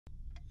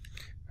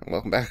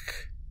Welcome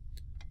back.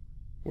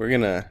 We're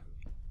gonna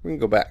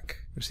go back.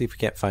 Let's see if we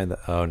can't find the...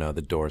 Oh, no,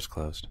 the door's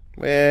closed.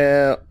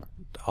 Well...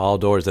 All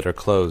doors that are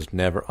closed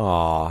never...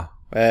 Aw.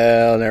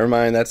 Well, never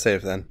mind. That's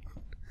safe then.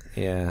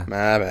 Yeah.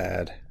 My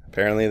bad.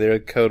 Apparently the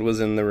code was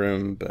in the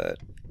room, but...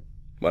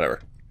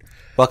 Whatever.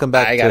 Welcome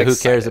back to Who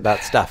Cares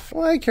About Stuff.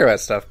 Well, I care about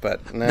stuff,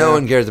 but... Nah. No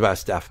one cares about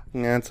stuff.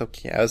 Nah, it's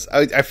okay.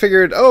 I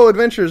figured,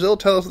 adventures, it'll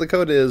tell us what the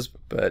code is,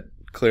 but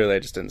clearly I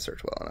just didn't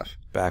search well enough.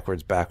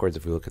 Backwards.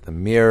 If we look at the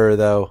mirror,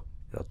 though,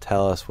 it'll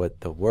tell us what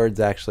the words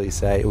actually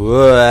say.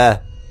 Whoa.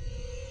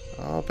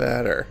 All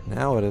better.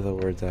 Now what do the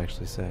words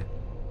actually say?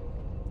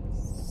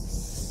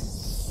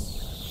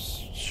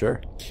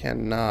 Sure.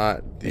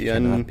 Cannot be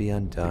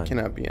undone. It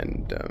cannot be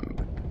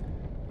undone.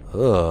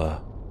 Ugh.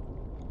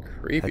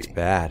 Creepy. That's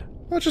bad.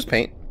 Well, it's just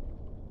paint.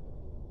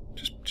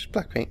 Just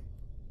black paint.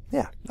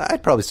 Yeah,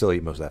 I'd probably still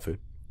eat most of that food.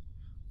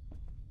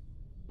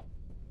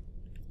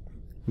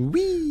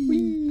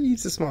 Whee!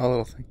 It's a small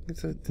little thing.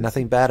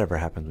 Nothing bad ever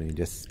happens when you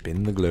just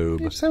spin the globe.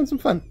 You're just having some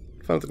fun.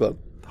 Fun with the globe.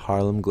 The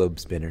Harlem Globe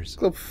Spinners.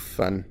 Globe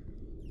fun.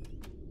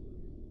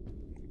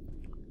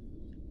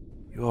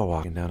 You are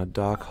walking down a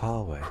dark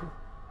hallway.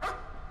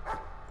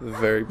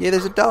 Yeah,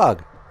 there's a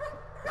dog.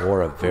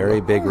 Or a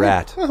very big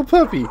rat. Oh,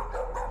 puppy.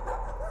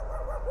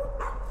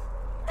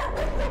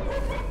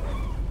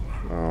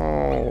 Oh.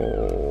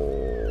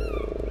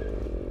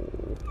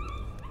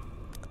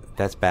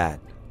 That's bad.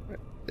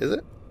 Is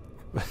it?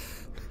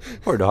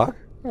 Poor dog.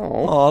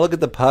 Oh, look at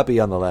the puppy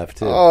on the left,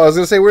 too. Oh, I was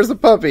going to say, where's the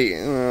puppy?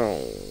 Oh.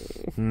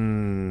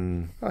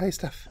 Oh, hey,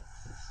 Steph.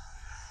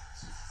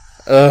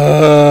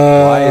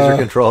 Why is your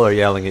controller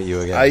yelling at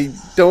you again? I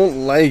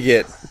don't like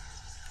it.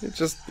 It's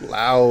just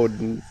loud.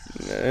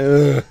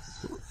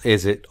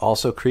 Is it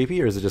also creepy,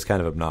 or is it just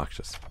kind of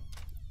obnoxious?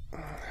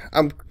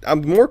 I'm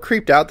more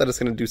creeped out that it's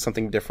going to do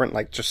something different,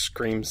 like just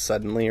scream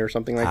suddenly or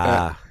something like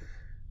that.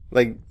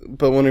 Like,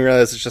 but when we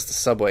realize it's just the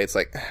subway, it's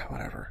like,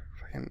 whatever.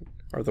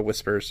 Or the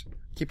whispers.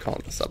 Keep calling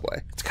it the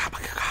subway.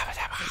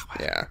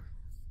 Yeah.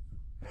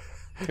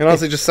 It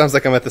honestly just sounds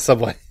like I'm at the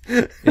subway.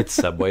 It's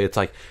Subway. It's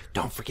like,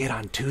 don't forget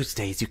on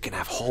Tuesdays you can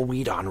have whole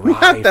wheat on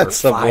rye for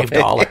 $5.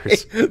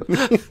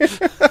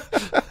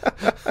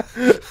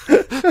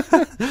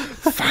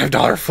 $5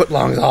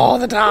 footlongs all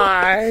the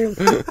time.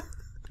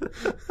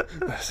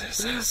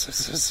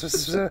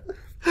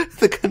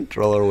 The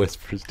controller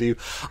whispers to you,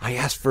 I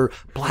asked for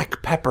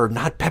black pepper,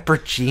 not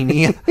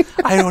peppercini.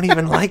 I don't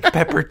even like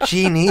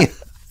peppercini.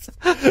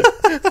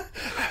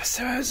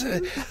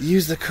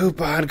 Use the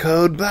coupon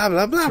code, blah,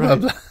 blah, blah, blah,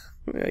 blah.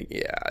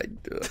 Yeah, I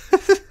do.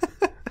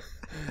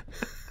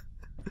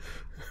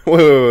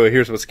 Wait,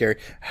 here's what's scary.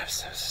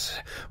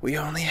 We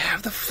only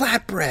have the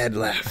flatbread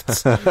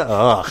left.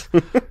 Ugh,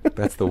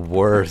 that's the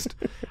worst.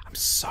 I'm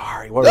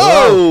sorry. What? No!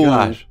 Oh,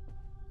 gosh.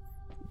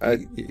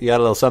 You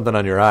got a little something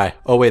on your eye.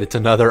 Oh, wait, it's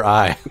another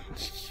eye.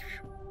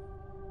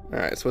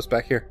 Alright, so what's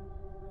back here?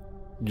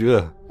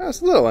 Yeah. Oh,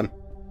 it's a little one.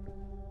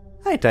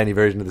 Hi, tiny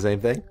version of the same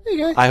thing. Hey,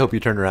 guy. I hope you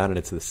turn around and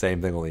it's the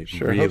same thing, only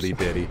Sure really hope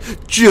so. bitty.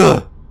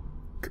 Juh!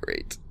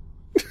 Great.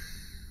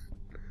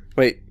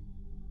 Wait.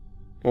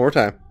 One more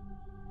time.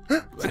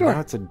 It's a door. Now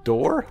it's a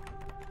door?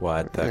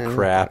 What the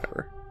crap?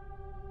 Whatever.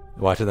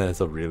 Watch it, then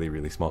it's a really,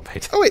 really small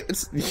page. Oh, wait.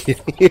 It's...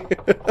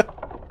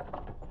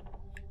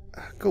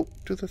 Go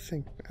do the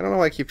thing. I don't know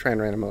why I keep trying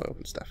to randomly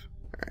open stuff.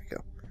 Alright,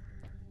 go.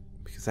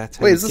 Because that's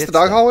how Wait, you is this get the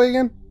dog stuff. hallway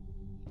again?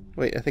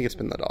 Wait, I think it's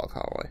been the dog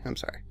hallway. I'm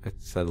sorry.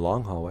 It's a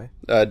long hallway.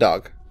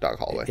 Dog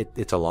hallway.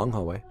 It's a long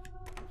hallway.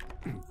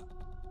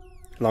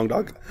 Long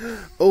dog.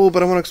 Oh,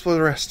 but I want to explore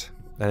the rest.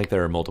 I think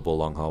there are multiple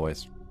long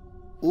hallways.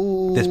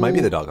 Ooh. This might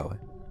be the dog hallway.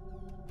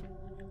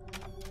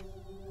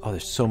 Oh,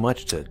 there's so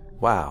much to...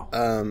 Wow.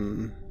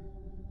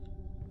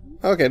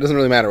 Okay, it doesn't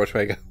really matter which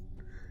way I go.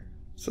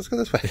 So let's go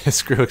this way.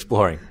 Screw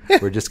exploring.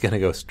 We're just going to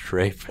go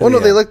straight for Oh, no,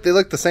 the they end.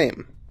 look the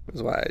same.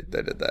 That's why I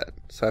did that.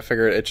 So I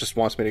figured it just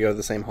wants me to go to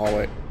the same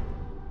hallway.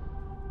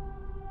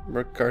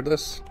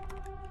 Regardless.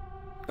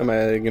 Am I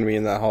going to be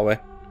in that hallway?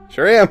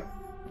 Sure am.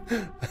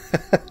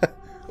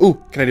 Ooh,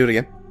 can I do it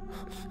again?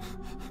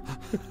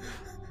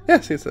 Yeah,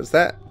 see, it says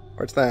that.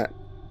 Or it's that.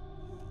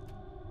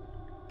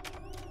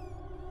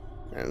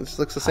 And this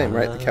looks the same,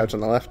 right? The couch on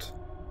the left.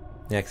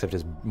 Yeah, except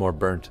it's more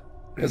burnt.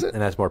 Is it?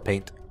 And that's more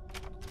paint.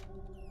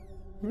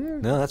 Yeah.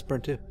 No, that's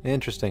burnt too.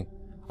 Interesting.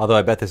 Although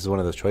I bet this is one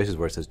of those choices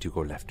where it says, do you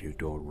go left, do you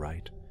go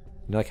right?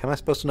 You're like, how am I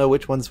supposed to know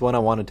which one's the one I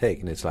want to take?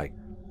 And it's like,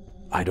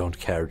 I don't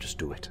care, just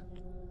do it.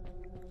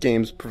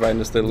 Games providing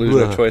us the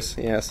illusion of choice.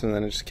 Yes, and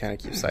then it just kind of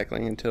keeps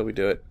cycling until we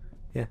do it.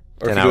 Yeah.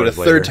 Or if you do it a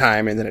third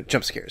time and then it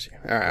jump scares you.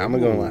 Alright, I'm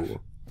going left.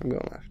 I'm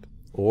going left.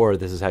 Or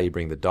this is how you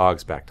bring the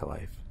dogs back to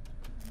life.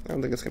 I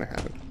don't think it's going to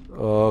happen.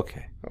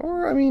 Okay.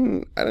 Or, I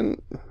mean, I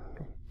didn't...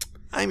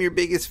 I'm your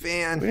biggest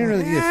fan. We didn't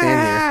really get a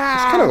fan here.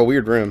 It's kind of a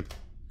weird room.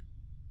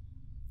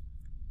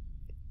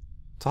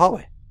 It's a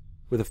hallway.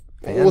 With a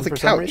fan With a for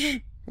some couch.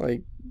 reason?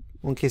 Like,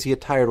 Well, in case you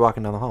get tired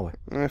walking down the hallway.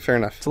 fair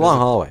enough. It's a long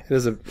hallway. It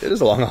is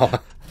a long hallway.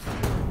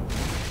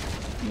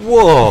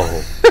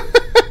 Whoa!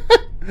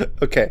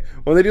 Okay,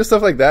 when they do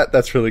stuff like that,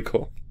 that's really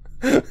cool.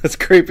 That's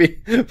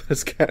creepy, but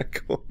it's kind of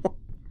cool.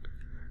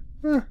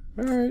 All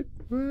right.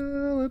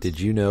 Well, Did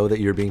you know that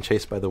you're being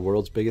chased by the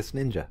world's biggest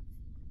ninja?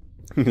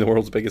 The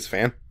world's biggest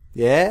fan.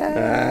 Yeah.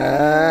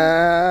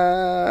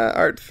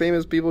 Art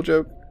famous people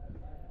joke.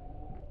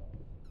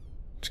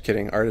 Just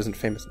kidding. Art isn't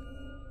famous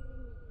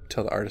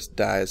until the artist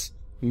dies.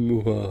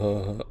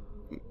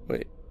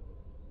 Wait.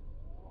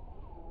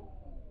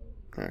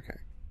 Okay.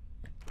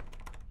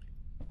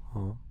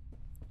 Huh.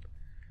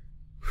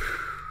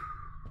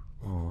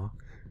 Aw.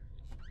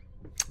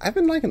 I've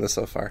been liking this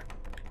so far.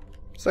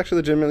 It's actually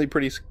legitimately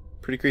pretty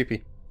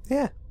creepy.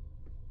 Yeah.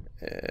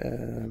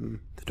 The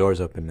door's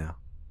open now.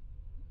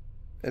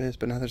 It is,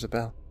 but now there's a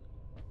bell.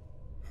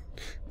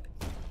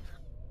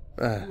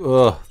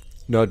 Ugh.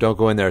 No, don't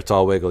go in there. It's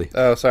all wiggly.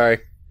 Oh, sorry.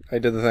 I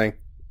did the thing.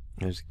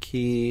 There's a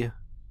key.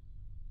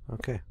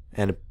 Okay.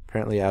 And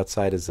apparently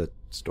outside is a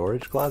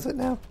storage closet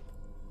now?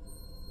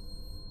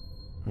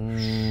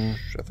 I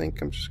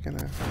think I'm just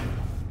gonna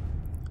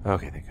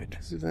Okay, thank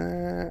goodness. do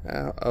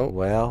that. Oh.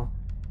 Well,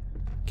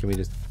 can we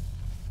just...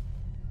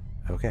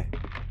 Okay.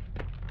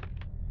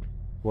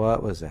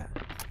 What was that?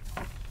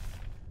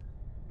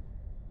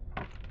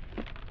 I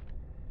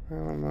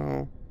don't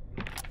know.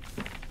 I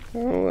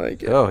don't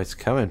like it. Oh, it's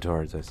coming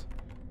towards us.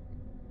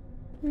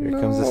 Here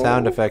comes the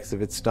sound effects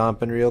of it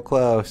stomping real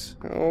close.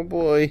 Oh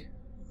boy.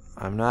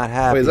 I'm not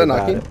happy. Wait, is that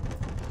about knocking? it.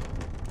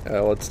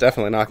 Well, it's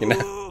definitely knocking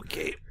now.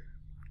 Okay.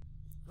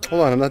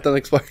 Hold on, I'm not done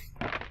exploring.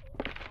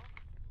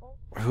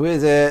 Who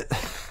is it?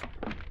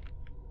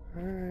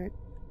 Alright.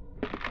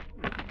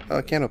 Oh,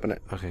 I can't open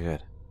it. Okay,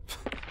 good.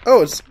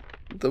 Oh, it's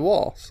the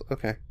walls.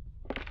 Okay.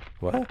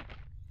 What?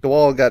 The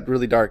wall got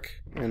really dark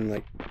and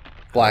like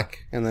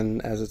black, and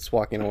then as it's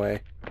walking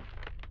away.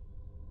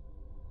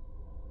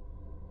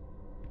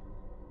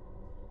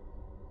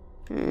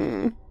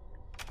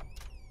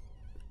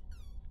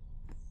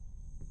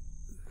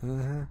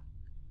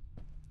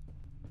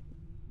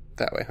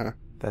 That way, huh?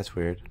 That's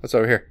weird. What's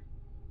over here?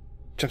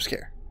 Jump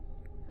scare.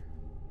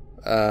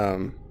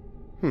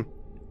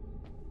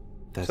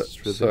 That's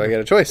really So I get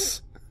a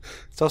choice.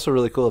 It's also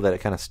really cool that it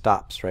kind of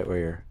stops right where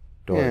your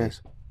door Yeah.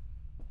 is.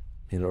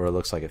 Or it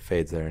looks like it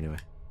fades there anyway.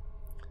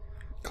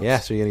 Yeah,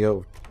 so you're gonna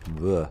go.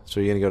 Ugh. So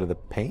you're gonna go to the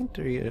paint,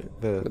 or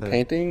The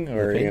painting,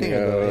 or the painting,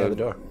 you're gonna or go, the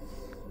door?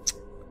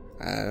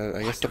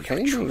 I guess the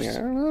painting. I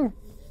don't know.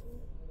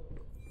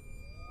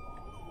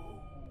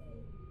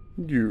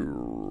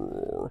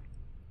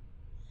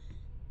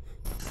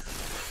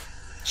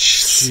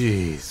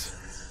 Jeez.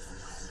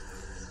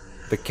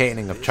 The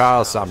caning of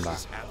Charles Sumner.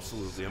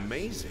 Absolutely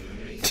amazing.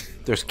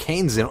 There's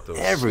canes in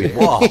every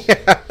wall.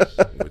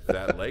 With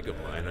that leg of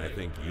mine, I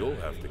think you'll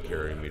have to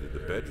carry me to the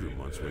bedroom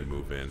once we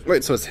move in.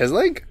 Wait, so it's his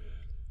leg?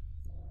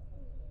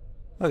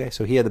 Okay,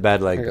 so he had the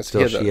bad I leg, guess but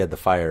still she had the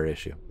fire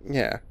issue.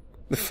 Yeah,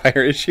 the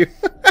fire issue.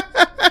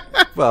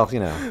 Well, you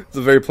know. It's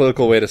a very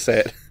political way to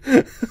say it.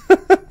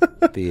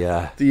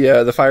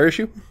 The fire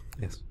issue.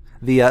 Yes.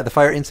 The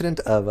fire incident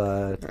of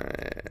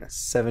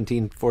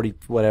 1740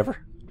 whatever.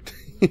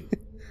 So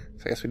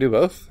I guess we do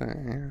both.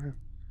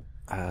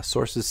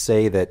 Sources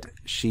say that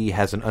she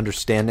has an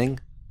understanding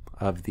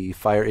of the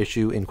fire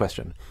issue in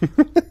question.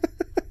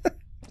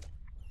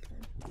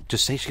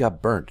 Just say she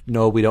got burnt.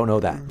 No, we don't know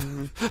that.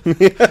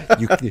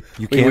 you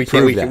can't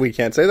prove that. We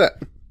can't say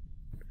that.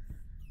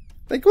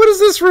 Like, what is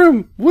this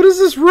room? What is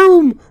this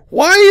room?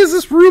 Why is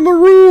this room a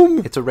room?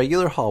 It's a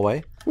regular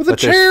hallway With a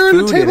chair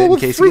and a table in with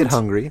case fruit. you get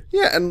hungry.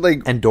 Yeah, and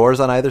like... And doors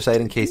on either side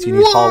in case you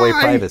need hallway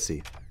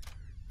privacy.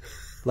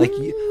 Like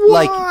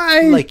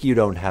you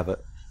don't have a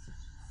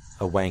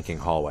wanking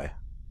hallway.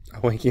 A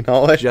wanking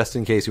hallway? Just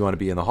in case you want to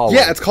be in the hallway.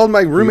 Yeah, it's called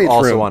my roommate's room. You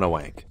also room. want to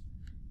wank.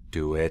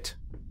 Do it.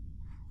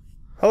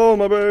 Hello,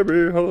 my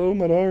baby. Hello,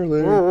 my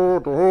darling.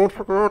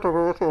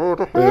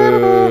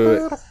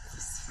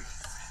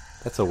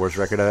 That's the worst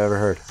record I've ever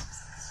heard.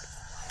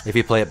 If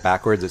you play it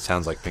backwards, it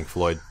sounds like Pink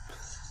Floyd.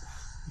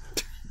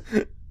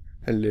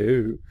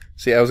 Hello.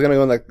 See, I was going to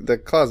go in the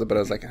closet, but I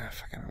was like,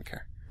 fuck, I don't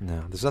care.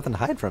 No, there's nothing to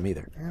hide from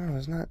either. No,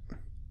 there's not.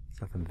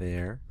 There's nothing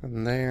there.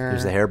 Nothing there.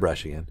 There's the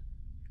hairbrush again.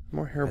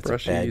 More That's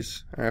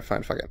hairbrushies. Alright,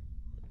 fine, fuck it.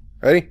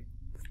 Ready?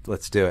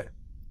 Let's do it.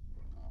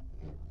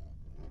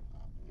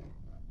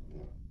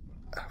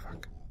 Oh,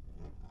 fuck.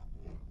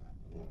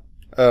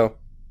 Oh.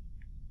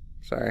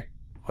 Sorry.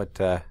 What,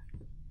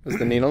 Is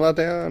the needle not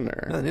down,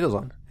 or? No, the needle's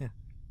on. Yeah.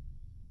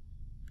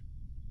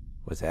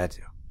 What's that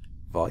do?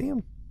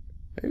 Volume?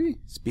 Maybe?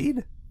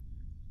 Speed?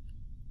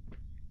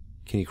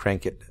 Can you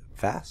crank it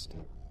fast?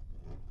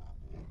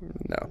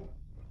 No.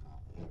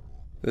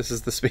 This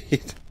is the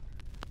speed.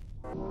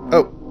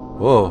 Oh.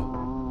 Whoa.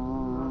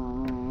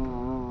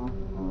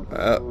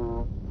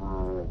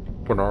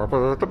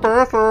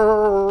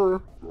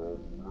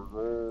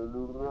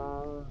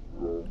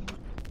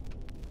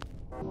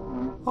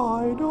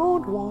 I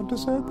don't want to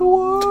set the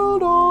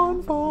world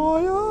on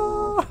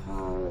fire.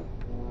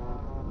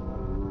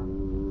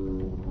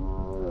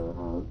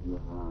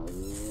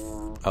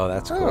 Oh,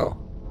 that's cool.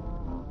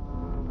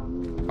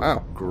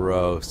 Wow.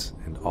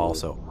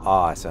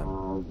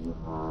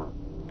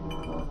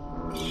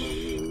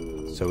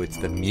 So it's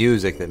the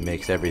music that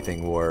makes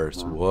everything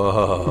worse.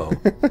 Whoa.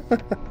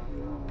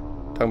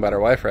 Talking about our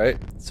wife, right?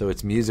 So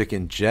it's music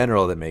in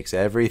general that makes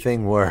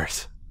everything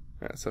worse.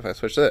 Alright, so if I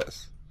switch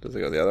this, does it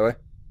go the other way?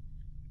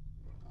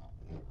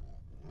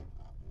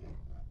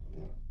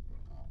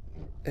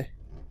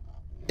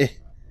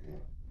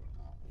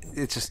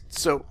 It's just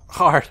so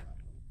hard.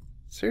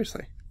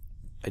 Seriously.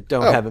 I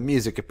don't have a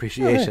music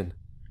appreciation.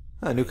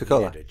 Oh,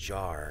 Nuka-Cola. I had a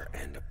jar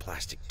and a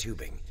plastic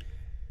tubing.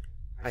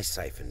 I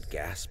siphoned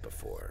gas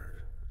before.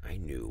 I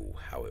knew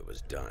how it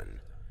was done.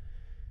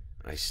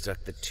 I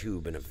stuck the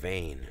tube in a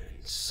vein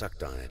and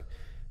sucked on it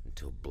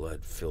until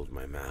blood filled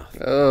my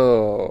mouth.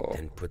 Oh.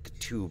 Then put the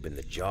tube in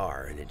the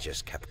jar and it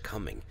just kept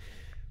coming.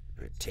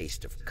 A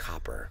taste of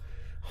copper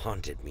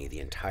haunted me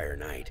the entire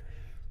night.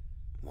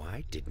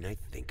 Why didn't I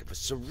think of a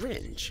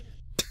syringe?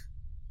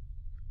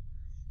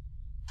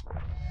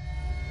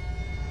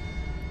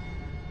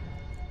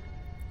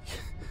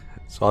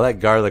 So all that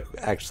garlic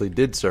actually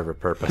did serve a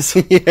purpose.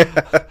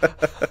 Yeah.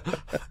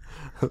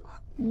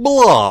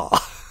 Blah!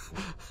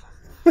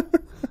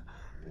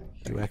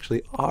 You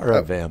actually are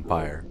a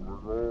vampire.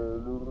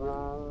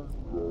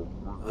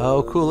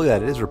 Oh, cool. Look at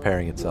that. It is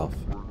repairing itself.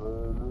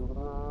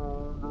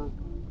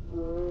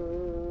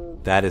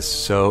 That is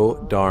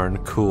so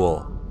darn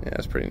cool. Yeah,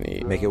 it's pretty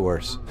neat. Make it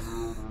worse.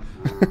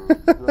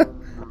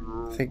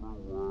 I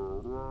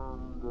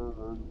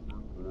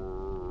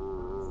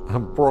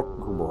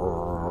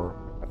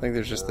think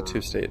there's just the 2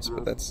 states,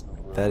 but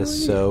That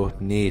is so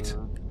neat.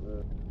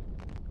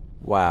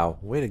 Wow.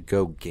 Way to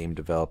go, game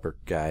developer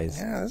guys.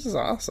 yeah, this is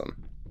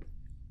awesome.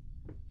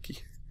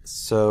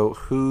 So,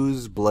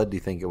 whose blood do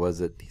you think it was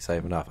that he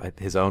siphoned off?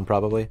 His own,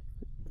 probably?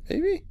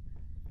 Maybe.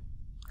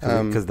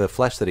 Because the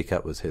flesh that he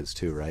cut was his,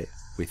 too, right?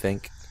 We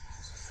think?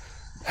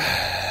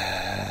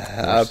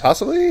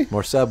 Possibly.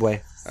 More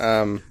Subway.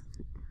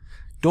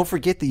 Don't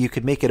forget that you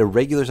could make it a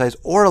regular size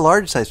or a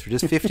large size for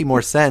just 50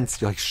 more cents.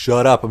 You're like,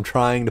 shut up, I'm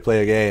trying to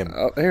play a game.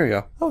 Oh, there we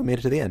go. Oh, we made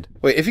it to the end.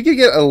 Wait, if you could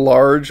get a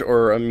large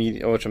or a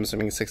medium, which I'm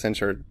assuming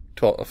 6-inch or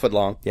 12 a foot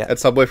long, at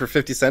Subway for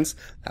 50 cents,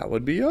 that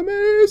would be amazing.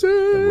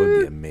 That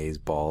would be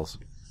amazeballs.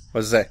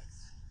 What does it say?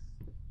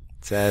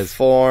 It says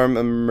Form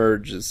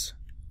emerges.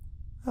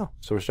 Oh,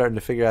 so we're starting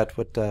to figure out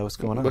what's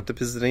going on. What the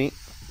pizzas ain't?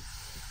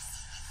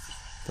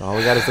 All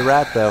we got is the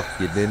rat, though.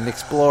 You didn't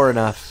explore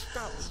enough.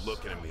 Stop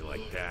looking at me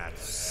like that.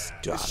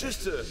 Stop It's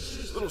just a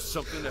little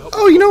something to help.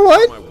 Oh, you know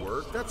what? My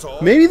work. That's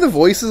all. Maybe the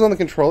voices on the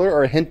controller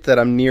are a hint that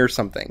I'm near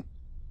something.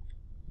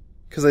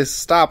 Because they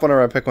stop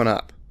whenever I pick one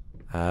up.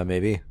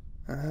 Maybe.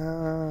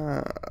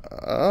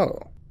 Oh.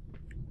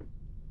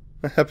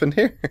 What happened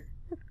here?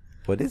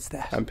 What is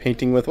that? I'm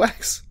painting with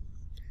wax.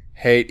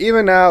 Hate,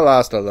 even now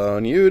lost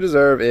alone. You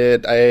deserve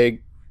it.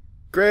 I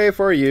grave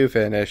for you.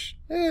 Finish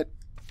it.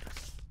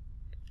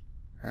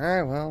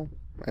 Alright, well,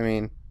 I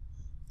mean,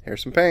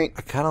 here's some paint.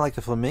 I kind of like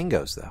the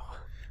flamingos, though.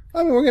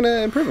 I mean, we're going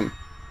to improve them.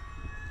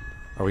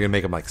 Are we going to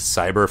make them like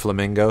cyber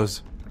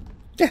flamingos?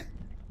 Yeah.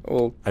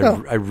 Well,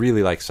 I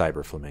really like cyber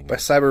by flamingos.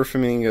 cyber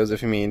flamingos,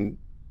 if you mean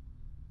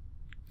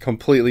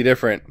completely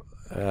different.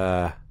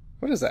 What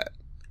is that?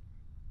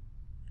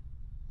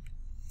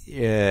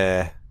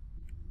 Yeah.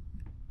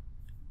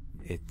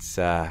 It's,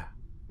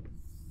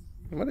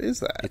 What is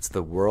that? it's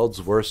the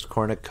world's worst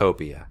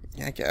cornucopia.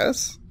 Yeah, I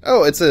guess.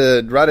 Oh, it's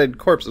a rotted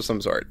corpse of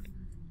some sort.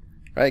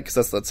 Right?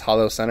 Because that's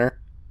hollow center.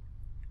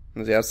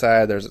 On the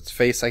outside, there's its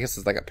face. I guess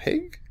it's like a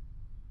pig?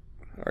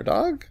 Or a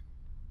dog?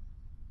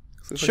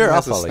 Sure,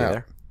 I'll follow you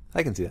there.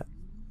 I can see that.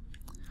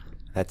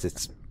 That's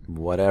its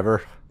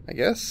whatever. I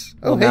guess.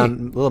 Oh,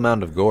 Little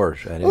mound of gore.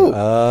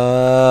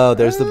 Oh,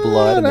 there's the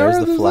blood and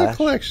there's the flesh.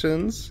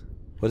 Collections.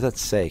 What does that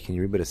say? Can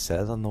you read what it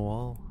says on the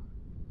wall?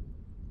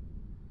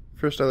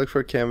 First, I look for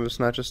a canvas,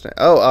 not just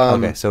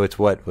okay, so it's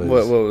what was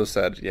what was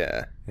said.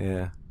 Yeah.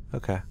 Yeah.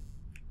 Okay.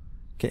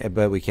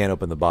 But we can't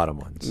open the bottom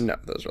ones. No,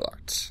 those are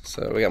locked.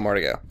 So we got more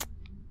to go.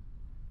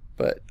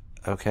 But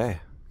Okay.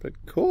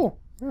 Cool.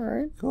 All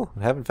right. Cool.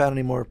 I haven't found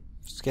any more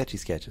sketchy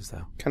sketches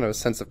though. Kind of a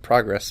sense of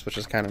progress, which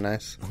is kind of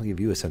nice. I'll give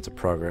you a sense of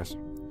progress.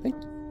 Thank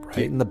you. Right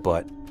in the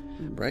butt.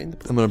 Right in the.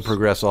 I'm going to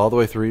progress all the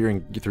way through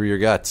your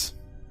guts.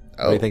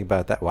 What do you think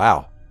about that?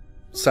 Wow.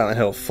 Silent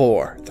Hill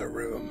 4: The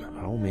Room.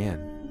 Oh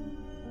man.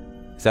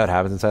 Is that what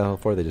happens in Silent Hill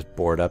 4? They just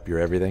board up your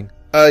everything?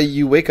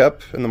 You wake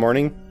up in the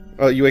morning.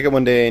 You wake up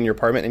one day in your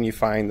apartment and you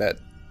find that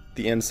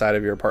the inside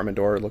of your apartment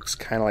door looks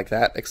kind of like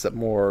that, except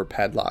more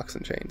padlocks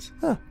and chains.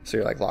 Huh. So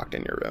you're like locked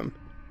in your room.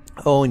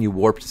 Oh, and you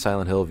warp to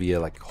Silent Hill via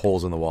like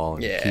holes in the wall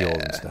and Yeah.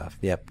 keyholes and stuff.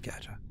 Yep,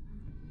 gotcha.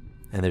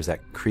 And there's that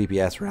creepy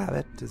ass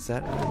rabbit. Is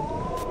that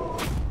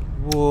right?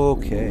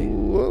 Okay.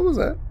 What was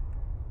that?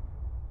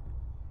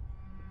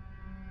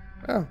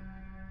 Oh.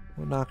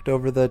 What knocked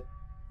over the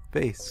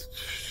vase?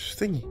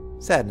 Thingy.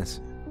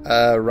 Sadness.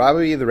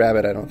 Robbie the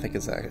Rabbit, I don't think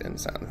is that in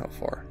Silent Hill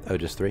 4. Oh,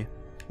 just 3?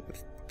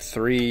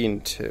 3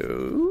 and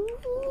 2?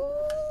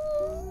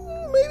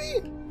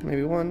 Maybe?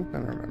 Maybe 1? I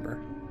don't remember.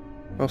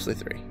 Mostly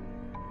 3.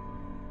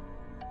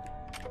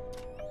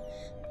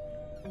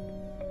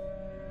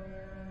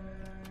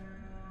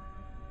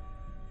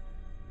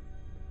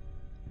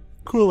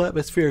 Cool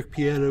atmospheric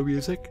piano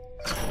music.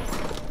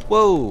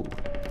 Whoa.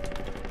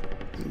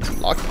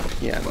 Locked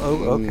piano.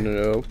 Oh, okay.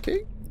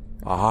 Okay.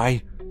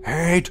 I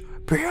hate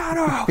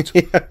pianos.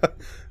 Yeah.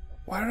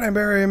 Why did I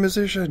marry a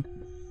musician?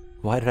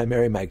 Why did I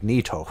marry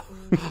Magneto?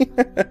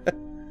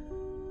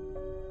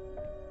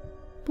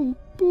 Boop,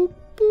 boop,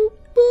 boop,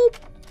 boop.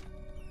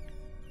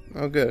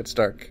 Oh, good. It's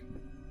dark.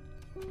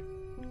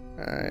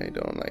 I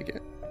don't like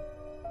it.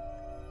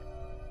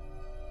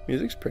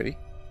 Music's pretty.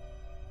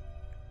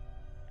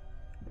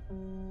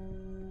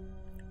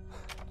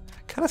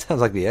 Kind of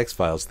sounds like the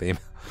X-Files theme.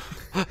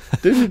 La,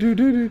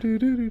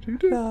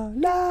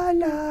 la,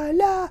 la,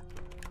 la.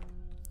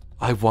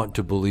 I want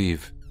to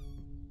believe.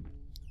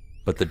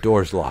 But the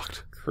door's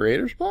locked.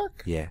 Creator's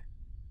block? Yeah.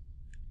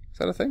 Is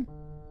that a thing?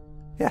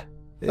 Yeah.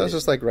 That's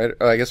just like writer.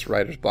 Oh, I guess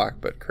writer's block,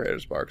 but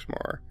creator's block's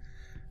more.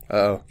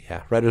 Oh.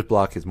 Yeah, writer's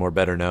block is more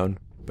better known,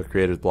 but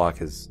creator's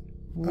block is...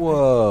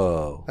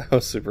 Whoa. That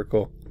was super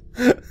cool.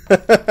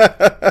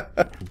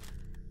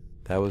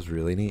 That was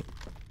really neat.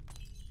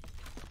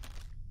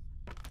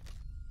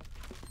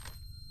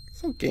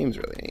 Some game's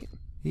really neat.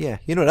 Yeah,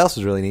 you know what else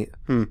is really neat?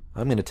 I'm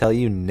going to tell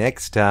you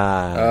next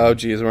time. Oh,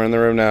 geez, we're in the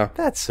room now.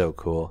 That's so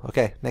cool.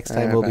 Okay, next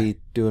time we'll be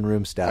doing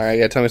room stuff. All right,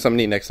 yeah, tell me something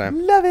neat next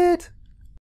time. Love it.